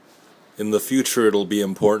In the future, it'll be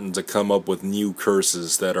important to come up with new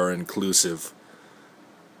curses that are inclusive.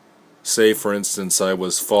 Say, for instance, I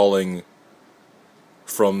was falling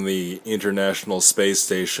from the International Space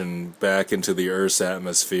Station back into the Earth's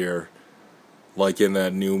atmosphere, like in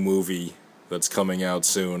that new movie that's coming out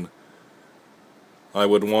soon. I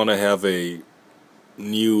would want to have a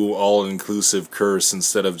new all-inclusive curse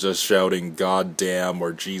instead of just shouting God damn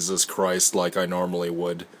or Jesus Christ like I normally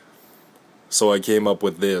would. So I came up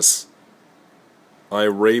with this. I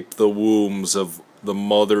rape the wombs of the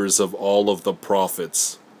mothers of all of the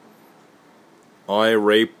prophets. I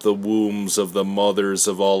rape the wombs of the mothers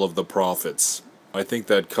of all of the prophets. I think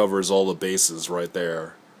that covers all the bases right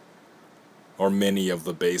there. Or many of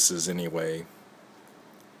the bases anyway.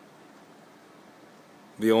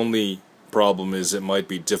 The only problem is it might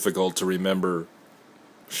be difficult to remember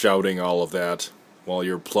shouting all of that while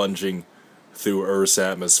you're plunging through Earth's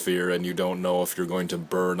atmosphere and you don't know if you're going to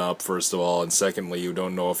burn up, first of all, and secondly, you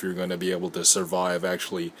don't know if you're going to be able to survive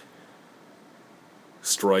actually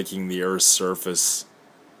striking the Earth's surface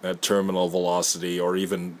at terminal velocity, or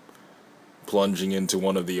even plunging into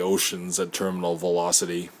one of the oceans at terminal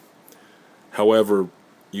velocity. However,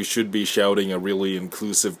 you should be shouting a really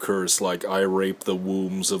inclusive curse like I rape the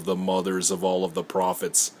wombs of the mothers of all of the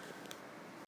prophets,